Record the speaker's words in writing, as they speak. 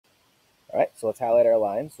so let's highlight our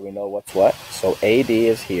lines so we know what's what. So AD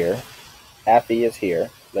is here, FE is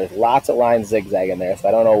here. There's lots of lines zigzagging there, so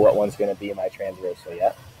I don't know what one's going to be my transversal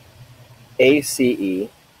yet. ACE is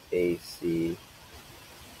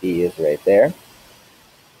right there.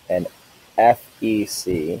 And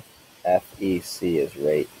FEC is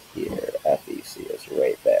right here. FEC is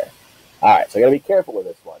right there. All right, so I got to be careful with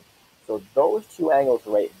this one. So those two angles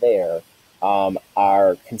right there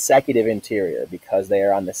are consecutive interior because they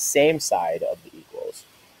are on the same side of the equals.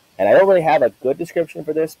 And I don't really have a good description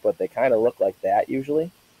for this, but they kind of look like that usually.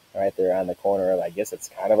 All right, they're on the corner. I guess it's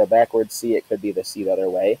kind of a backwards C. It could be the C the other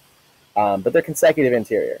way. But they're consecutive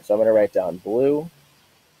interior. So I'm going to write down blue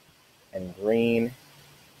and green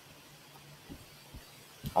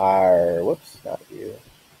are,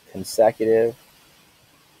 consecutive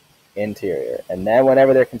interior. And then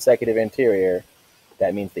whenever they're consecutive interior,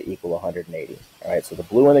 that means they equal 180. All right, so the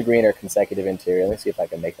blue and the green are consecutive interior. Let me see if I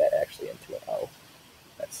can make that actually into an O.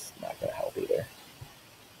 That's not going to help either.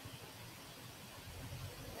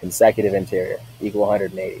 Consecutive interior, equal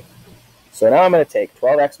 180. So now I'm going to take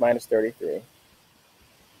 12x minus 33,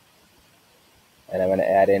 and I'm going to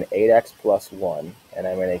add in 8x plus 1, and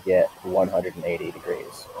I'm going to get 180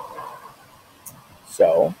 degrees.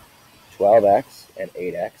 So 12x and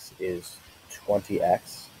 8x is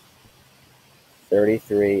 20x.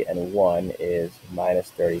 33 and 1 is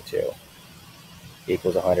minus 32,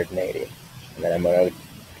 equals 180. And then I'm going to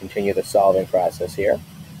continue the solving process here.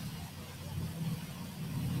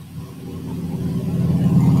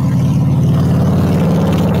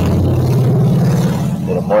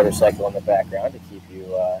 Little motorcycle in the background to keep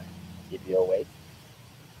you awake.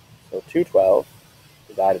 So 212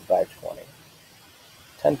 divided by 20.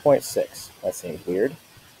 10.6. That seems weird.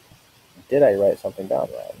 Did I write something down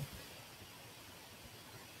wrong?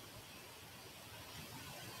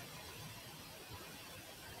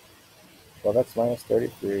 Well, that's minus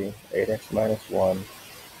 33, 8x minus 1,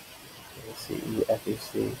 ACE,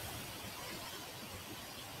 FEC,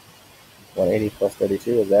 180 plus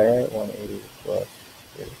 32, is that right? 180 plus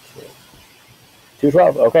 32.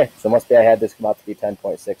 212, okay, so must be I had this come out to be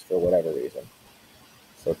 10.6 for whatever reason.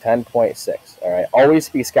 So 10.6, all right. Always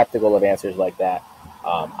be skeptical of answers like that.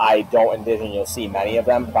 I don't envision you'll see many of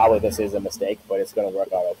them. Probably this is a mistake, but it's going to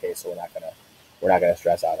work out okay, so we're not gonna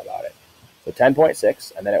stress out about it. So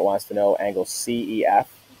 10.6, and then it wants to know angle CEF.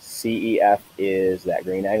 CEF is that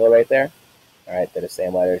green angle right there. All right, they're the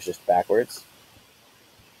same letters, just backwards.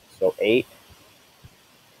 So 8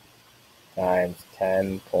 times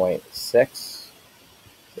 10.6, is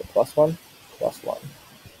it plus 1? Plus 1.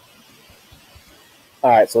 All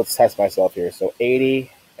right, so let's test myself here. So 80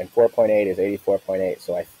 and 4.8 is 84.8.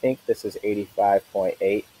 So I think this is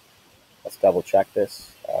 85.8. Let's double check this.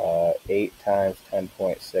 8 times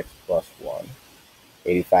 10.6 plus 1.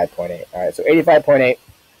 85.8. All right, so 85.8.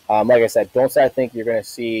 Like I said, don't start thinking you're going to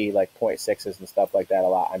see like 0.6s and stuff like that a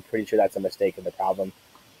lot. I'm pretty sure that's a mistake in the problem,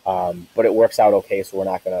 but it works out okay, so we're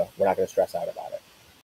not gonna stress out about it.